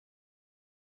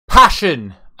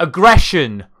Passion,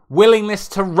 aggression, willingness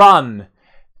to run,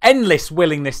 endless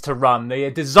willingness to run,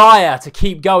 the desire to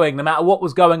keep going no matter what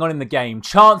was going on in the game,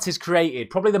 chances created,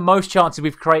 probably the most chances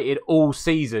we've created all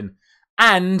season,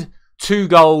 and 2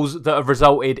 goals that have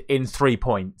resulted in 3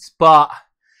 points. But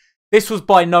this was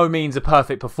by no means a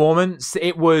perfect performance.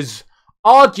 It was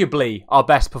arguably our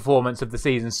best performance of the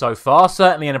season so far,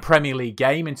 certainly in a Premier League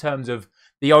game in terms of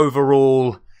the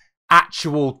overall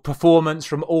actual performance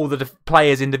from all the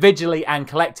players individually and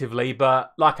collectively.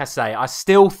 But like I say, I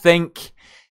still think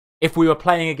if we were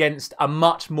playing against a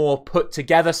much more put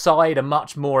together side, a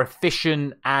much more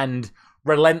efficient and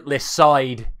relentless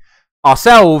side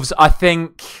ourselves, I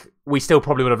think we still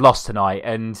probably would have lost tonight.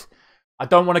 And I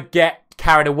don't want to get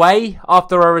carried away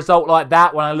after a result like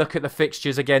that when I look at the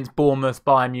fixtures against Bournemouth,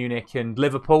 Bayern Munich and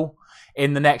Liverpool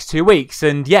in the next 2 weeks.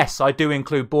 And yes, I do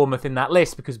include Bournemouth in that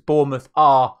list because Bournemouth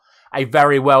are a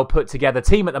very well put together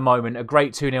team at the moment. A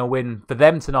great 2-0 win for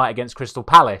them tonight against Crystal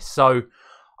Palace. So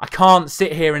I can't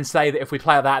sit here and say that if we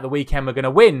play like that at the weekend we're going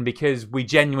to win, because we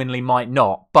genuinely might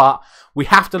not. But we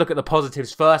have to look at the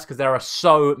positives first because there are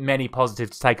so many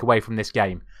positives to take away from this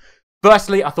game.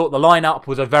 Firstly, I thought the lineup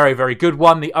was a very, very good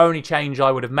one. The only change I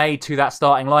would have made to that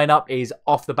starting lineup is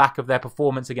off the back of their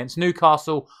performance against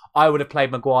Newcastle. I would have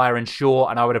played Maguire and Shaw,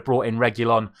 and I would have brought in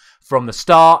Reguilon from the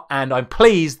start. And I'm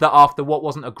pleased that after what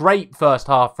wasn't a great first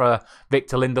half for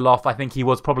Victor Lindelof, I think he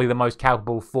was probably the most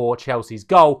culpable for Chelsea's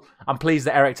goal. I'm pleased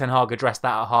that Erik ten Hag addressed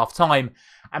that at half-time.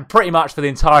 And pretty much for the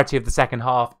entirety of the second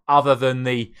half, other than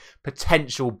the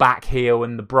potential back heel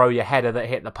and the Broja header that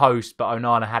hit the post, but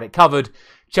Onana had it covered,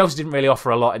 Chelsea didn't really offer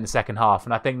a lot in the second half.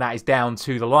 And I think that is down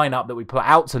to the lineup that we put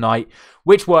out tonight,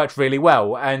 which worked really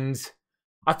well. And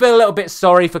I feel a little bit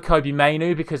sorry for Kobbie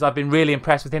Mainoo because I've been really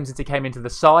impressed with him since he came into the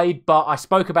side. But I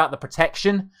spoke about the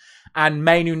protection, and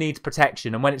Mainoo needs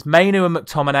protection. And when it's Mainoo and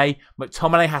McTominay,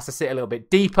 McTominay has to sit a little bit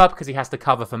deeper because he has to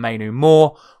cover for Mainoo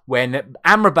more. When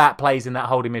Amrabat plays in that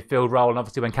holding midfield role, and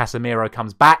obviously when Casemiro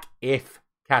comes back, if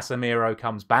Casemiro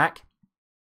comes back,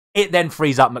 it then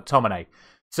frees up McTominay.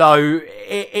 So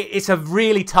it's a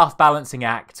really tough balancing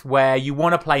act where you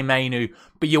want to play Mainoo,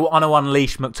 but you want to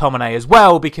unleash McTominay as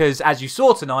well, because as you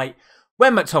saw tonight,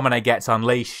 when McTominay gets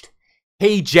unleashed,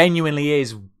 he genuinely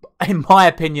is, in my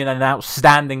opinion, an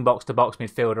outstanding box-to-box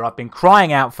midfielder. I've been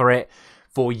crying out for it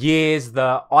for years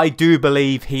that I do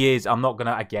believe he is. I'm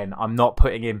not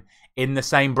putting him in the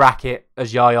same bracket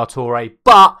as Yaya Toure,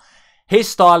 but his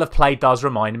style of play does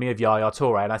remind me of Yaya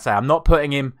Toure. And I say I'm not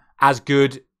putting him as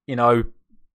good,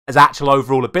 as actual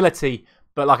overall ability,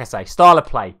 but like I say, style of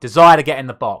play, desire to get in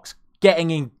the box,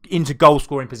 getting into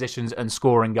goal-scoring positions and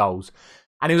scoring goals.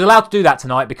 And he was allowed to do that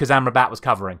tonight because Amrabat was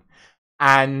covering.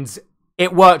 And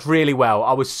it worked really well.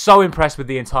 I was so impressed with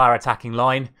the entire attacking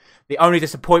line. The only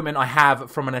disappointment I have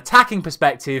from an attacking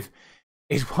perspective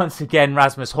is once again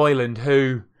Rasmus Højlund,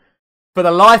 who, for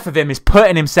the life of him, is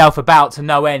putting himself about to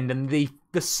no end. And the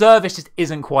service just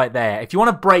isn't quite there. If you want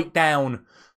to break down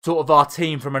sort of our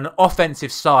team from an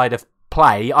offensive side of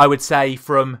play, I would say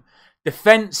from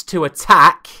defence to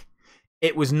attack,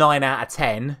 it was 9 out of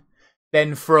 10.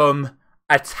 Then from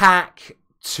attack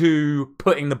to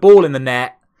putting the ball in the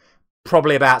net,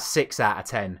 probably about 6 out of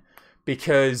 10.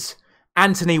 Because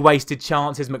Antony wasted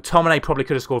chances. McTominay probably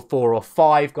could have scored 4 or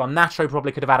 5. Garnacho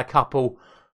probably could have had a couple.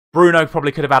 Bruno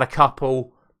probably could have had a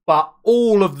couple. But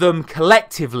all of them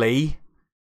collectively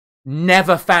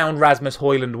never found Rasmus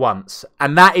Højlund once.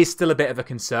 And that is still a bit of a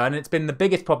concern. And it's been the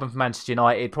biggest problem for Manchester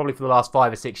United, probably for the last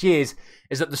 5 or 6 years,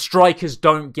 is that the strikers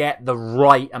don't get the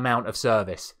right amount of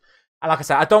service. And like I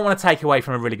said, I don't want to take away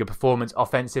from a really good performance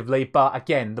offensively, but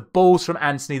again, the balls from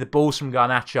Antony, the balls from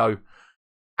Garnacho,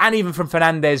 and even from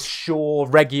Fernandes, Shaw,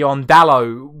 Reguilon,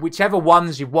 Dalot, whichever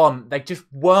ones you want, they just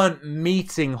weren't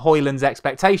meeting Højlund's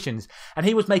expectations. And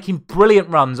he was making brilliant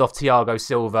runs off Thiago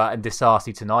Silva and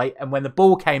Disasi tonight. And when the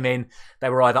ball came in, they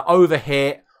were either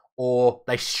overhit or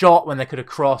they shot when they could have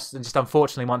crossed. And just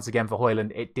unfortunately, once again for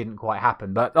Højlund, it didn't quite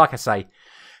happen. But like I say,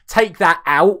 take that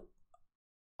out.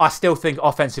 I still think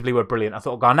offensively we're brilliant. I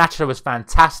thought Garnacho was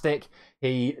fantastic.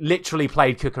 He literally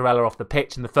played Cucurella off the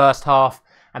pitch in the first half.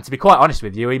 And to be quite honest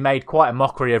with you, he made quite a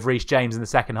mockery of Reece James in the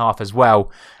second half as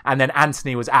well. And then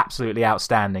Antony was absolutely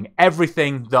outstanding.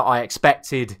 Everything that I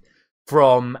expected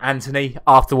from Antony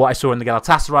after what I saw in the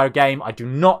Galatasaray game. I do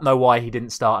not know why he didn't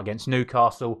start against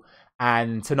Newcastle.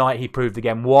 And tonight he proved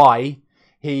again why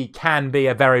he can be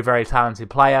a very, very talented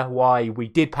player. Why we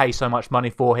did pay so much money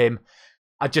for him.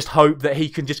 I just hope that he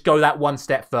can just go that one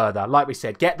step further. Like we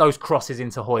said, get those crosses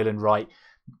into Højlund right.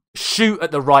 Shoot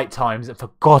at the right times. And for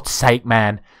God's sake,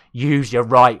 man, use your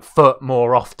right foot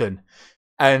more often.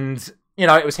 And,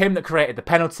 it was him that created the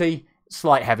penalty.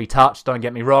 slight heavy touch, don't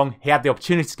get me wrong. He had the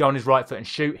opportunity to go on his right foot and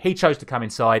shoot. He chose to come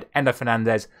inside. Enzo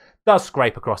Fernandez does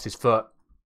scrape across his foot.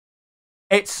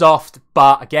 It's soft,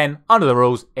 but again, under the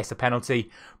rules, it's a penalty.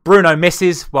 Bruno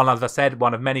misses, as I said,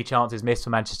 one of many chances missed for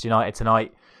Manchester United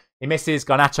tonight. He misses,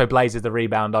 Garnacho blazes the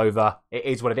rebound over. It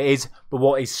is what it is. But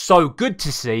what is so good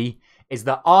to see is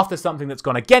that after something that's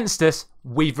gone against us,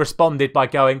 we've responded by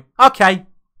going, okay,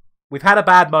 we've had a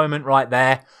bad moment right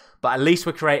there, but at least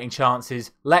we're creating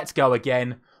chances. Let's go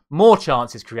again. More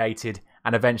chances created,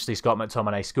 and eventually Scott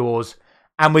McTominay scores,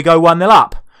 and we go 1-0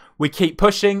 up. We keep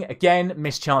pushing. Again,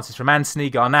 missed chances from Antony,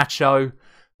 Garnacho,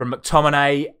 from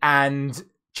McTominay, and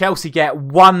Chelsea get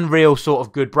one real sort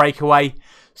of good breakaway.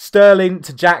 Sterling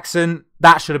to Jackson.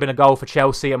 That should have been a goal for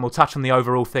Chelsea, and we'll touch on the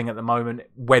overall thing at the moment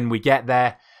when we get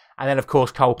there. And then, of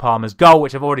course, Cole Palmer's goal,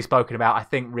 which I've already spoken about. I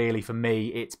think, really, for me,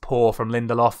 it's poor from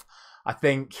Lindelof. I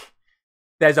think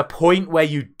there's a point where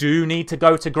you do need to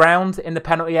go to ground in the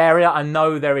penalty area. I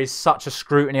know there is such a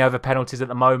scrutiny over penalties at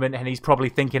the moment, and he's probably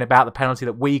thinking about the penalty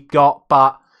that we got.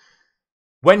 But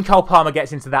when Cole Palmer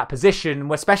gets into that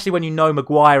position, especially when you know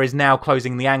Maguire is now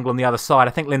closing the angle on the other side,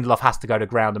 I think Lindelof has to go to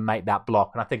ground and make that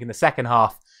block. And I think in the second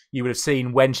half, you would have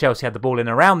seen when Chelsea had the ball in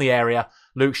and around the area,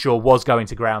 Luke Shaw was going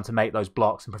to ground to make those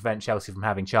blocks and prevent Chelsea from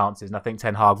having chances. And I think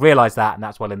Ten Hag realised that, and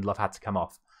that's why Lindelof had to come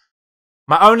off.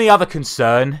 My only other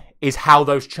concern is how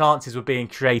those chances were being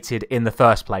created in the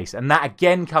first place. And that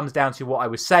again comes down to what I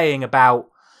was saying about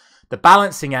the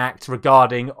balancing act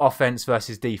regarding offence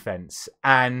versus defence.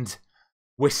 And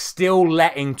we're still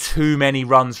letting too many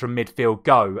runs from midfield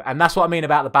go. And that's what I mean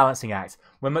about the balancing act.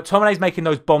 When McTominay's making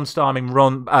those bomb-starming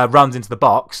runs into the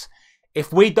box,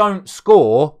 if we don't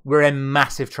score, we're in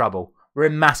massive trouble. We're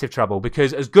in massive trouble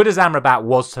because as good as Amrabat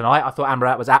was tonight, I thought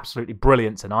Amrabat was absolutely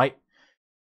brilliant tonight.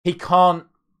 He can't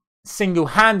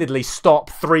single-handedly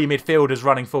stop three midfielders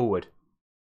running forward.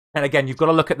 And again, you've got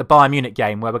to look at the Bayern Munich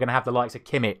game where we're going to have the likes of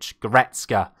Kimmich,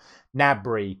 Goretzka,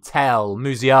 Gnabry, Tell,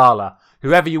 Musiala,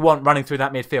 whoever you want running through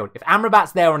that midfield. If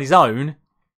Amrabat's there on his own,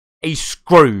 he's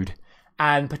screwed.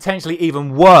 And potentially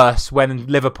even worse when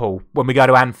we go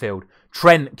to Anfield.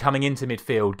 Trent coming into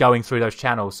midfield, going through those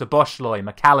channels. Szoboszlai,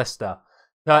 McAllister,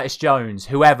 Curtis Jones,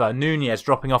 whoever, Nunez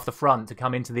dropping off the front to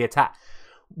come into the attack.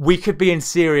 We could be in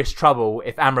serious trouble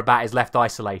if Amrabat is left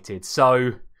isolated.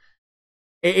 So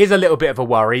it is a little bit of a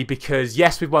worry because,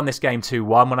 yes, we've won this game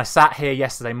 2-1. When I sat here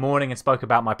yesterday morning and spoke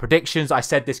about my predictions, I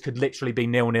said this could literally be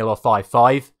 0-0 or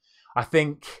 5-5. I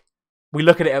think we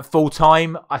look at it at full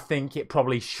time, I think it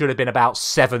probably should have been about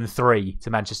 7-3 to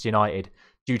Manchester United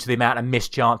due to the amount of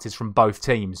missed chances from both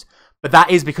teams. But that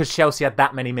is because Chelsea had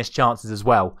that many missed chances as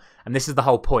well. And this is the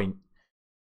whole point.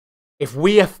 If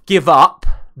we give up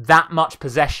that much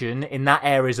possession in that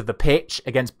areas of the pitch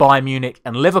against Bayern Munich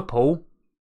and Liverpool,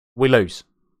 we lose.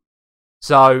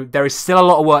 So there is still a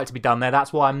lot of work to be done there.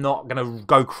 That's why I'm not going to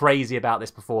go crazy about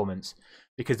this performance,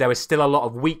 because there is still a lot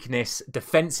of weakness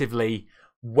defensively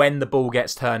when the ball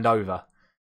gets turned over.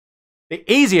 The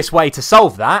easiest way to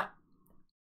solve that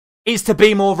is to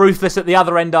be more ruthless at the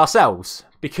other end ourselves.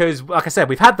 Because, like I said,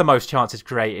 we've had the most chances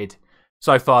created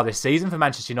so far this season for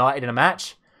Manchester United in a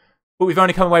match, but we've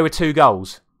only come away with 2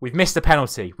 goals. We've missed a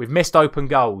penalty. We've missed open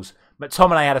goals.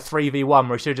 McTominay had a 3v1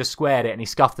 where he should have just squared it and he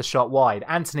scuffed the shot wide.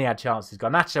 Antony had chances.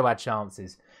 Garnacho had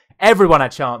chances. Everyone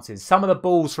had chances. Some of the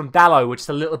balls from Dalot were just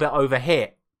a little bit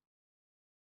overhit.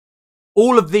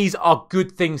 All of these are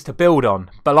good things to build on.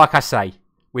 But like I say,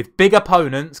 with big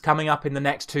opponents coming up in the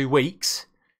next 2 weeks,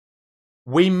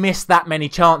 we miss that many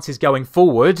chances going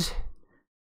forward.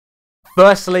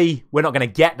 Firstly, we're not going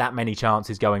to get that many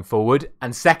chances going forward.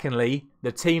 And secondly,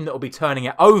 the team that will be turning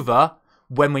it over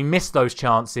when we miss those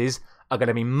chances are going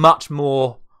to be much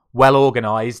more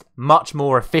well-organised, much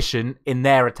more efficient in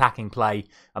their attacking play,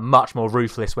 and much more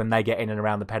ruthless when they get in and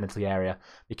around the penalty area.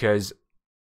 Because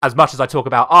as much as I talk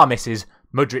about our misses,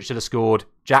 Mudryk should have scored,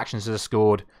 Jackson should have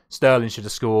scored, Sterling should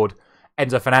have scored,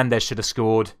 Enzo Fernandez should have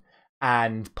scored,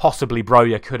 and possibly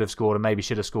Broja could have scored and maybe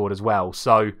should have scored as well.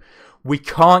 So we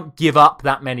can't give up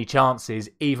that many chances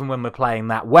even when we're playing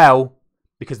that well,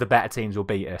 because the better teams will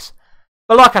beat us.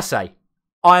 But like I say,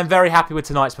 I am very happy with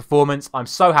tonight's performance. I'm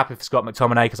so happy for Scott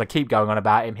McTominay because I keep going on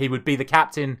about him. He would be the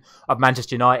captain of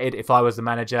Manchester United if I was the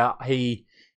manager. He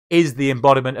is the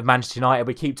embodiment of Manchester United.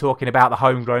 We keep talking about the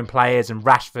homegrown players and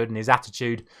Rashford and his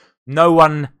attitude. No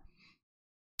one...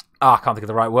 I can't think of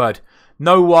the right word.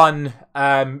 No one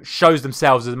shows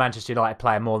themselves as a Manchester United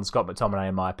player more than Scott McTominay,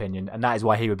 in my opinion. And that is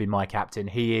why he would be my captain.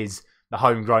 He is the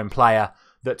homegrown player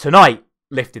that tonight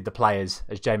lifted the players,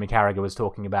 as Jamie Carragher was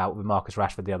talking about with Marcus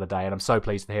Rashford the other day. And I'm so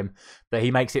pleased for him that he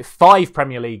makes it 5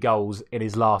 Premier League goals in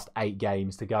his last 8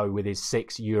 games to go with his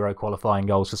 6 Euro qualifying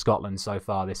goals for Scotland so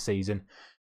far this season.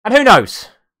 And who knows?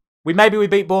 Maybe we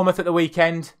beat Bournemouth at the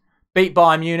weekend, beat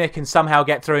Bayern Munich and somehow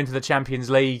get through into the Champions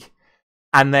League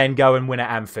and then go and win at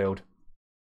Anfield.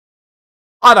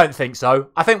 I don't think so.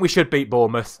 I think we should beat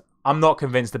Bournemouth. I'm not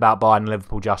convinced about Bayern and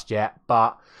Liverpool just yet,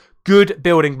 but good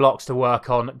building blocks to work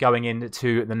on going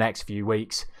into the next few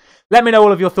weeks. Let me know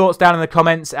all of your thoughts down in the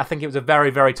comments. I think it was a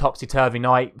very, very topsy-turvy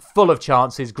night, full of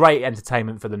chances, great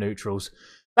entertainment for the neutrals.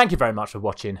 Thank you very much for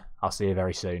watching. I'll see you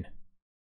very soon.